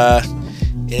Spotify,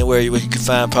 anywhere where you can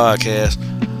find podcasts.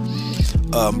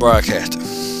 broadcasting.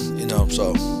 You know,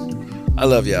 so I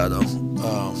love y'all though.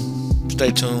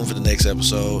 Stay tuned for the next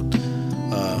episode.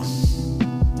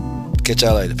 Catch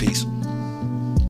y'all later. Peace.